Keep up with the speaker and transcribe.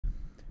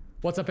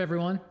What's up,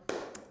 everyone?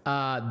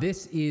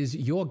 This is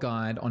your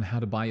guide on how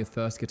to buy your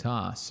first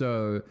guitar.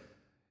 So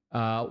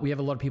we have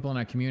a lot of people in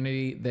our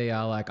community. They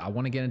are like, I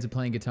want to get into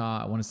playing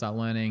guitar. I want to start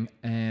learning,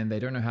 and they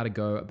don't know how to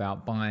go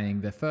about buying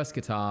their first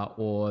guitar,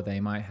 or they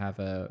might have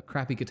a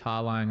crappy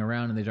guitar lying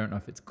around and they don't know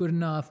if it's good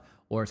enough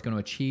or it's going to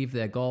achieve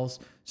their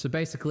goals. So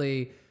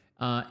basically,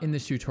 in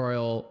this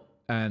tutorial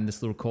and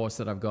this little course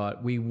that I've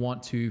got, we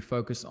want to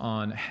focus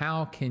on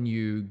how can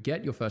you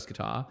get your first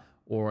guitar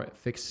or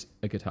fix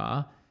a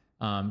guitar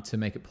to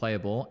make it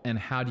playable, and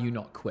how do you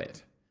not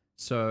quit?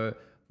 So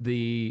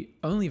the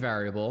only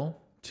variable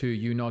to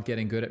you not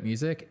getting good at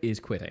music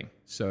is quitting.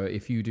 So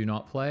if you do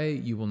not play,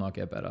 you will not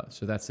get better.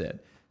 So that's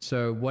it.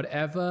 So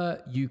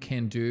whatever you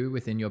can do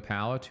within your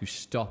power to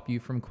stop you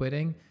from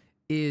quitting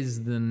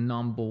is the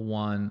number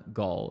one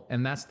goal.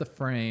 And that's the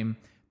frame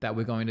that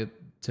we're going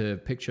to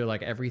picture.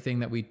 Like everything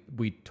that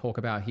we talk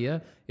about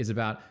here is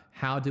about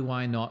how do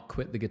I not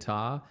quit the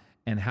guitar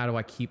and how do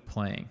I keep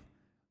playing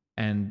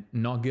and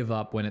not give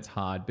up when it's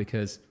hard,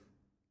 because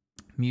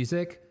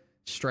music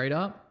straight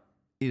up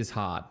is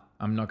hard.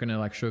 I'm not going to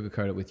like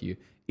sugarcoat it with you.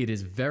 It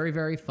is very,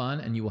 very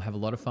fun, and you will have a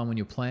lot of fun when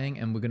you're playing,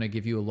 and we're going to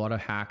give you a lot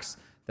of hacks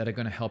that are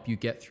going to help you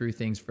get through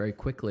things very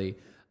quickly.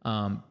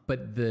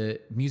 But the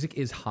music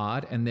is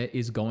hard, and there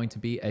is going to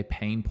be a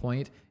pain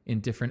point in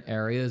different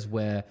areas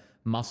where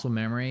muscle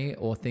memory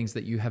or things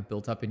that you have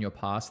built up in your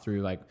past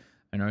through, like,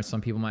 I know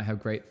some people might have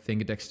great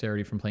finger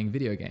dexterity from playing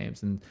video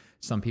games, and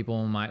some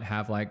people might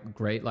have like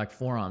great like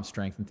forearm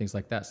strength and things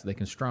like that, so they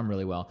can strum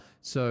really well.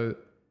 So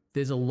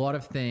there's a lot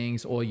of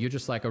things, or you're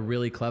just like a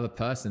really clever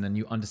person and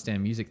you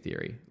understand music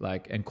theory,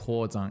 like, and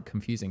chords aren't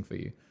confusing for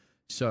you.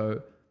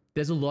 So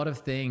there's a lot of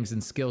things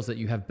and skills that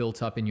you have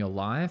built up in your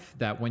life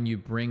that when you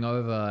bring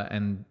over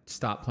and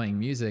start playing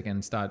music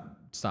and start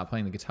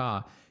playing the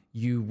guitar,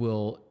 you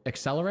will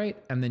accelerate,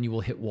 and then you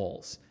will hit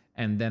walls.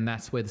 And then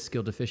that's where the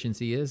skill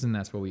deficiency is, and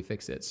that's where we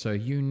fix it. So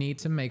you need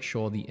to make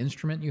sure the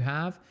instrument you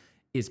have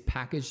is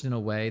packaged in a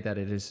way that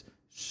it is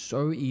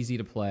so easy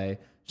to play,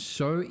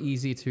 so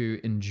easy to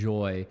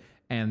enjoy,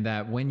 and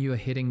that when you're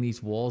hitting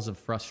these walls of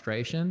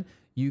frustration,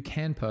 you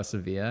can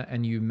persevere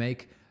and you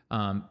make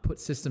put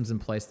systems in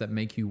place that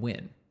make you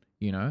win,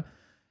 you know?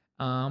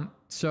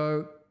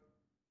 So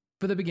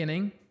for the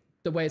beginning,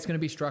 the way it's going to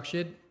be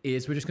structured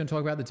is we're just going to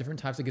talk about the different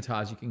types of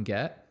guitars you can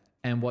get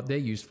and what they're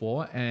used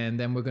for. And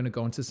then we're going to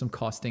go into some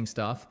costing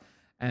stuff.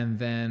 And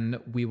then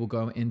we will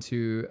go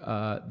into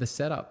the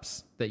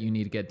setups that you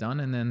need to get done.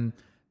 And then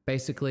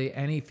basically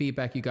any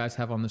feedback you guys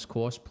have on this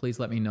course, please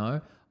let me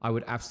know. I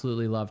would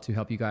absolutely love to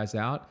help you guys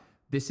out.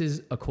 This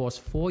is a course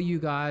for you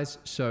guys.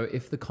 So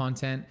if the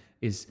content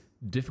is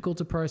difficult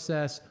to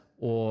process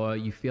or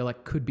you feel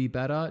like could be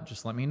better,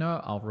 just let me know.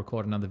 I'll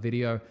record another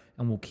video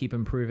and we'll keep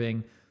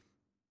improving.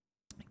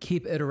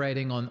 Keep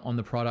iterating on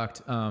the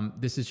product.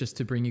 This is just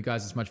to bring you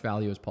guys as much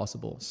value as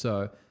possible.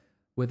 So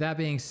with that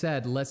being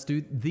said, let's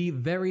do the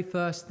very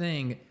first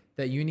thing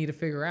that you need to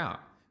figure out,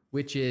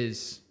 which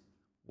is,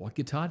 what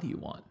guitar do you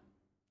want?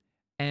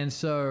 And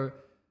so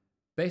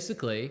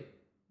basically,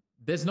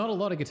 there's not a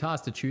lot of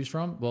guitars to choose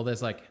from. Well,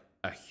 there's like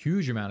a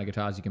huge amount of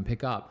guitars you can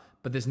pick up,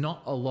 but there's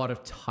not a lot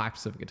of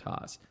types of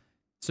guitars.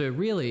 So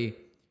really,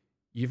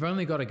 you've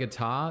only got a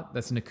guitar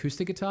that's an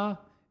acoustic guitar,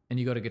 and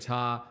you got a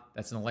guitar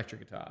that's an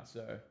electric guitar.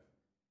 So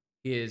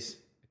here's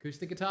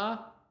acoustic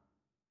guitar,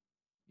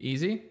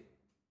 easy.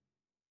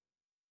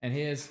 And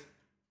here's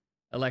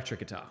electric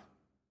guitar.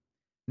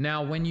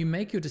 Now, when you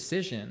make your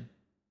decision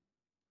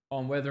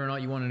on whether or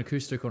not you want an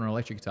acoustic or an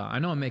electric guitar, I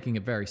know I'm making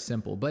it very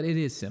simple, but it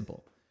is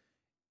simple.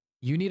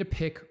 You need to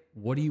pick,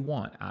 what do you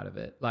want out of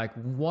it? Like,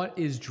 what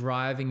is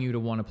driving you to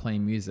want to play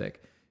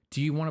music?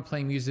 Do you want to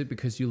play music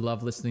because you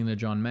love listening to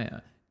John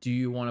Mayer? Do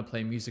you want to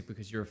play music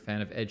because you're a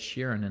fan of Ed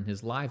Sheeran and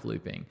his live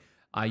looping?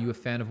 Are you a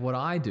fan of what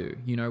I do?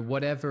 You know,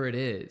 whatever it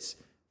is,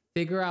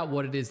 figure out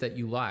what it is that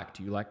you like.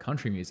 Do you like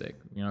country music?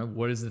 You know,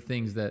 what is the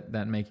things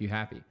that make you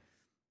happy?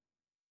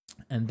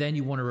 And then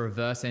you want to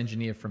reverse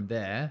engineer from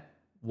there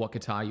what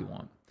guitar you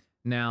want.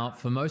 Now,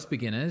 for most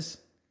beginners,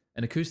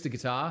 an acoustic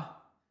guitar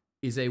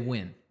is a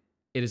win.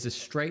 It is a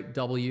straight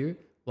W.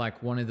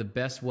 Like, one of the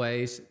best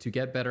ways to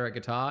get better at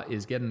guitar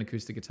is get an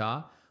acoustic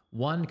guitar.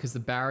 One, because the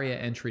barrier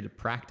entry to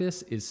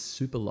practice is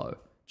super low,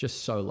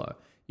 just so low.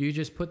 You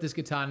just put this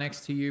guitar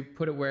next to you,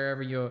 put it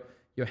wherever you're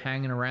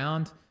hanging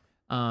around,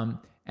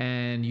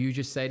 and you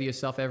just say to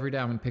yourself every day,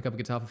 I'm going to pick up a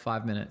guitar for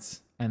 5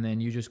 minutes. And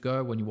then you just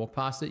go, when you walk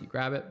past it, you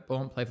grab it,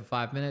 boom, play for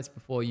 5 minutes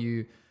before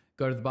you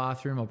go to the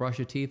bathroom or brush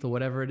your teeth or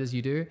whatever it is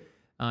you do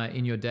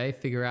in your day,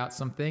 figure out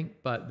something.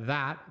 But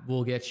that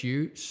will get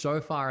you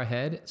so far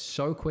ahead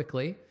so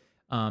quickly.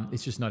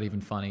 It's just not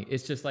even funny.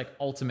 It's just like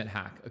ultimate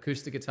hack.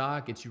 Acoustic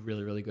guitar gets you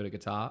really, really good at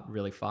guitar,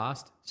 really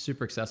fast,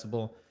 super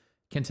accessible.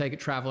 Can take it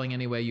traveling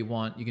anywhere you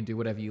want. You can do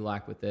whatever you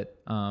like with it.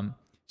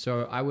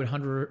 So I would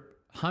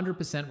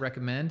 100%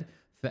 recommend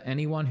for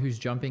anyone who's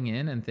jumping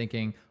in and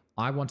thinking,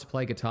 I want to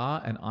play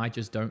guitar and I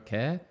just don't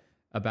care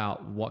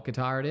about what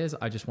guitar it is.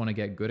 I just want to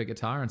get good at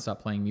guitar and start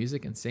playing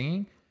music and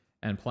singing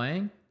and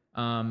playing.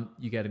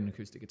 You get an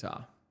acoustic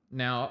guitar.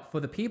 Now, for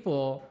the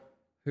people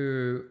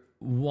who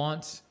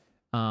want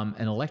an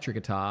electric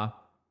guitar,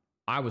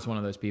 I was one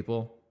of those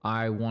people.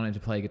 I wanted to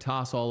play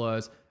guitar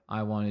solos.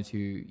 I wanted to,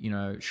 you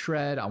know,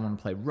 shred. I wanted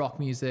to play rock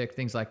music,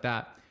 things like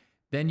that.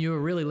 Then you're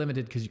really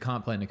limited because you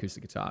can't play an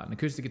acoustic guitar. An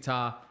acoustic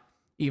guitar,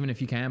 even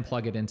if you can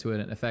plug it into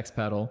an effects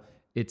pedal,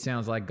 it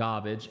sounds like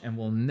garbage and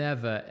will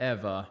never,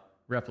 ever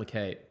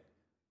replicate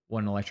what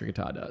an electric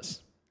guitar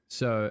does.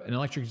 So an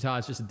electric guitar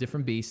is just a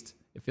different beast.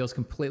 It feels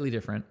completely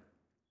different.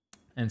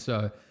 And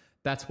so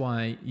that's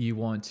why you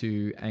want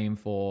to aim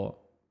for,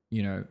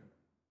 you know,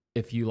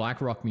 if you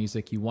like rock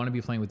music, you want to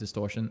be playing with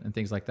distortion and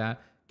things like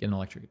that, get an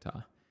electric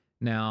guitar.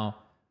 Now,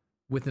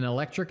 with an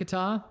electric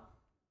guitar,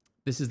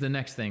 this is the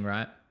next thing,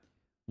 right?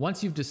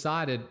 Once you've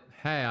decided,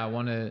 hey, I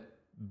want to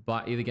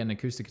either get an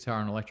acoustic guitar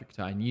or an electric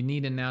guitar, and you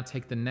need to now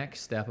take the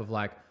next step of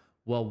like,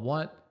 well,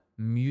 what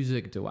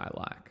music do I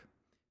like?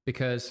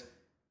 Because,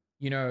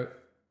 you know,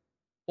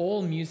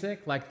 all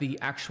music, like the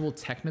actual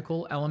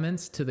technical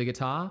elements to the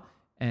guitar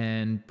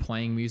and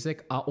playing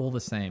music are all the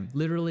same,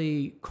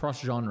 literally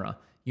cross genre.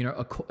 You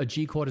know, a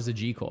G chord is a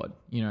G chord,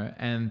 you know,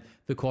 and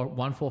the chord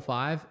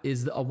 1-4-5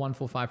 is a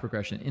 1-4-5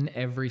 progression in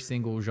every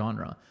single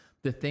genre.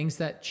 The things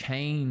that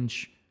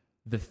change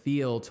the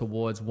feel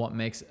towards what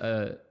makes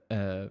a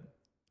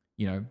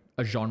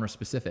genre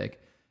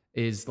specific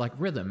is like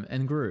rhythm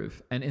and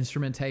groove and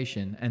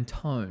instrumentation and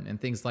tone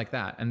and things like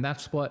that. And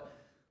that's what,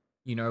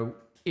 you know,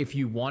 if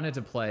you wanted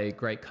to play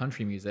great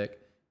country music,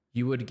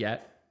 you would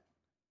get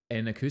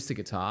an acoustic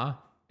guitar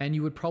and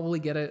you would probably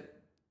get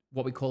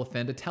what we call a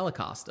Fender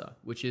Telecaster,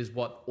 which is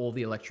what all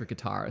the electric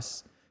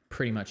guitarists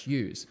pretty much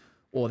use.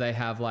 Or they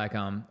have like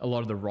a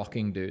lot of the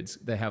rocking dudes,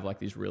 they have like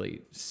these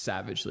really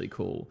savagely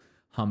cool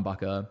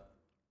humbucker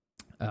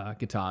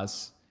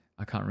guitars.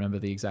 I can't remember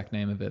the exact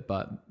name of it,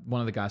 but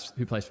one of the guys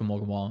who plays for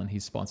Morgan Wallen,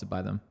 he's sponsored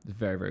by them. It's a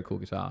very, very cool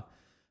guitar.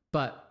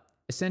 But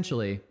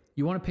essentially,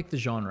 you want to pick the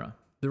genre.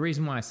 The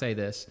reason why I say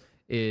this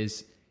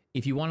is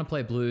if you want to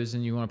play blues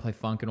and you want to play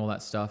funk and all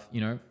that stuff,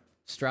 you know,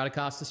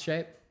 Stratocaster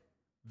shape,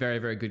 very,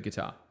 very good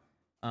guitar.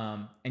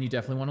 And you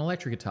definitely want an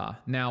electric guitar.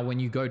 Now, when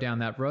you go down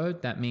that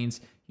road, that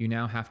means you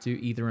now have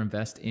to either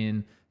invest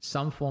in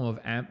some form of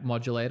amp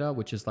modulator,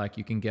 which is like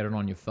you can get it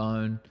on your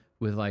phone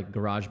with like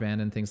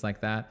GarageBand and things like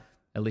that,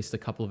 at least a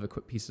couple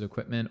of pieces of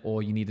equipment,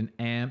 or you need an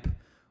amp,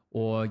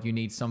 or you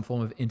need some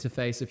form of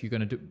interface if you're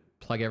going to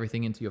plug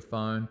everything into your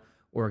phone,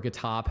 or a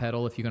guitar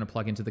pedal if you're going to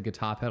plug into the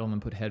guitar pedal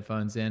and put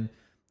headphones in.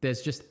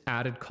 There's just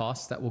added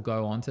costs that will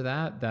go onto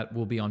that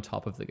will be on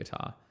top of the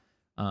guitar.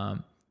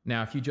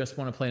 Now, if you just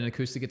want to play an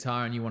acoustic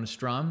guitar and you want to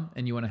strum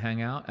and you want to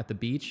hang out at the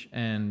beach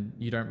and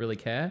you don't really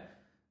care,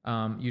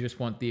 you just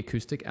want the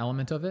acoustic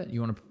element of it, you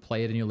want to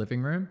play it in your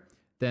living room,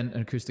 then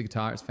an acoustic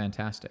guitar is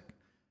fantastic.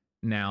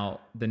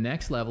 Now, the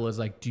next level is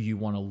like, do you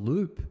want to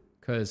loop?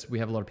 Because we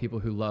have a lot of people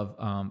who love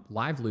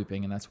live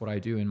looping, and that's what I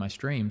do in my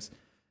streams.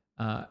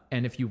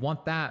 And if you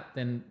want that,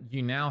 then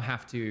you now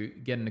have to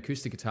get an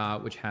acoustic guitar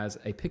which has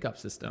a pickup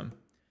system.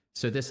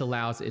 So this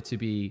allows it to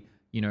be,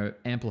 you know,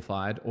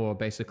 amplified, or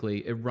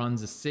basically it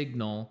runs a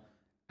signal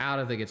out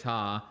of the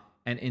guitar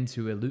and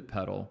into a loop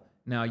pedal.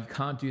 Now, you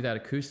can't do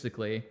that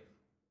acoustically.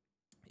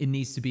 It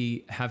needs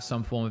to have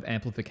some form of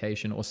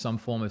amplification or some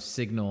form of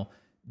signal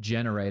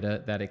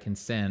generator that it can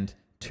send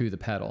to the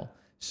pedal.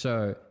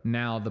 So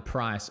now the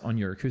price on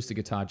your acoustic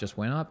guitar just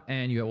went up,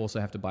 and you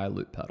also have to buy a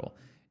loop pedal.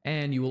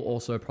 And you will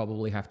also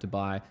probably have to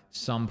buy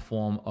some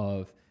form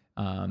of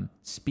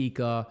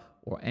speaker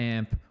or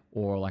amp,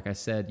 or like I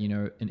said, you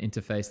know, an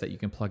interface that you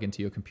can plug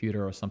into your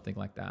computer or something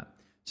like that.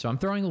 So I'm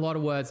throwing a lot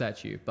of words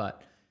at you,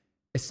 but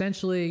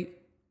essentially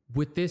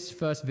with this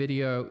first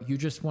video, you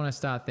just want to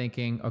start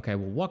thinking, okay,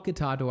 well, what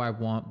guitar do I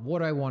want? What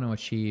do I want to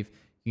achieve?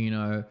 You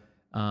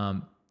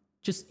know,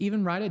 just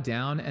even write it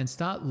down and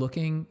start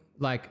looking,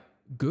 like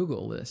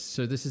Google this.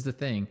 So this is the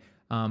thing.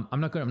 I'm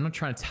not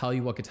trying to tell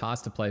you what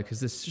guitars to play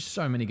because there's just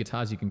so many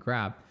guitars you can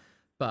grab,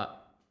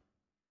 but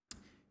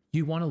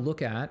you want to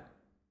look at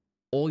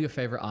all your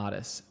favorite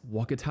artists.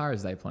 What guitar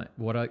is they playing?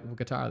 What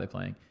guitar are they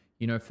playing?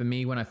 You know, for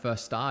me, when I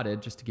first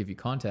started, just to give you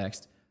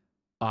context,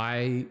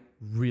 I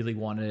really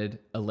wanted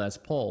a Les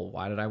Paul.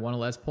 Why did I want a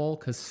Les Paul?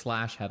 Because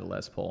Slash had a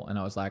Les Paul, and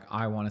I was like,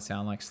 I want to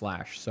sound like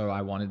Slash, so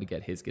I wanted to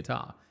get his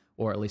guitar,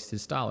 or at least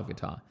his style of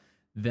guitar.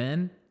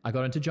 Then I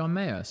got into John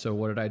Mayer. So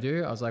what did I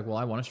do? I was like, well,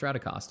 I want a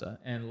Stratocaster.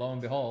 And lo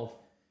and behold,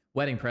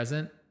 wedding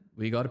present,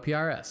 we got a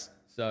PRS.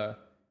 So,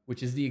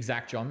 which is the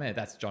exact John Mayer.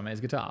 That's John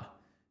Mayer's guitar.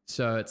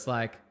 So it's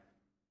like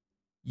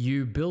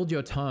you build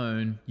your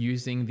tone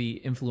using the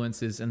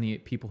influences and the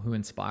people who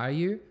inspire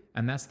you.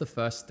 And that's the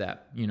first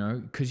step, you know,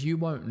 because you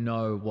won't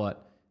know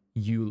what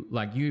you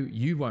like.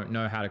 You won't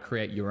know how to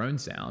create your own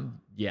sound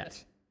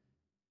yet.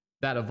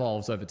 That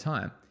evolves over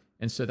time.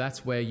 And so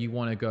that's where you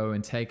want to go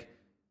and take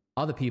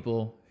other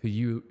people who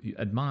you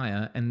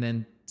admire and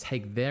then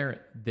take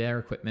their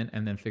equipment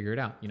and then figure it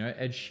out. You know,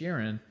 Ed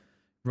Sheeran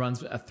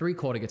runs a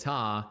 3-quarter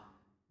guitar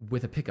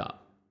with a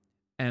pickup,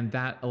 and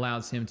that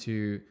allows him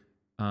to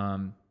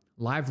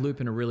live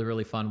loop in a really,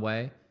 really fun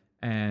way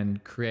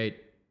and create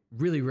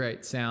really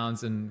great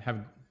sounds and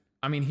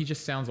he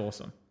just sounds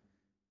awesome.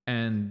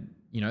 And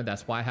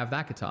that's why I have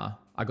that guitar.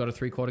 I got a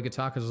 3/4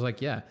 guitar because I was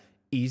like, yeah,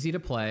 easy to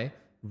play,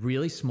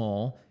 really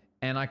small,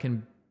 and I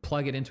can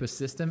plug it into a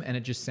system and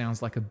it just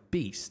sounds like a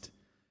beast.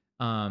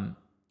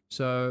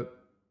 So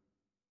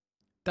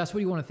that's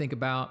what you want to think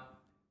about.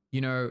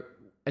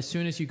 As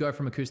soon as you go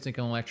from acoustic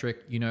and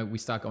electric, we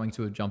start going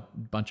to a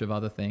bunch of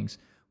other things,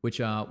 which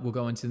we'll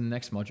go into the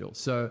next module.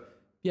 So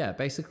yeah,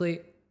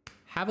 basically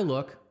have a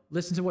look,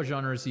 listen to what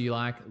genres you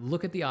like,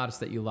 look at the artists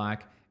that you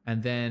like,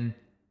 and then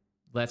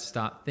let's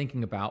start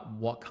thinking about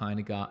what kind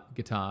of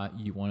guitar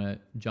you want to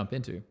jump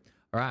into.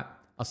 All right.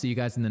 I'll see you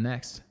guys in the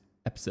next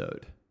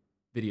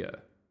video.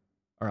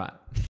 All right.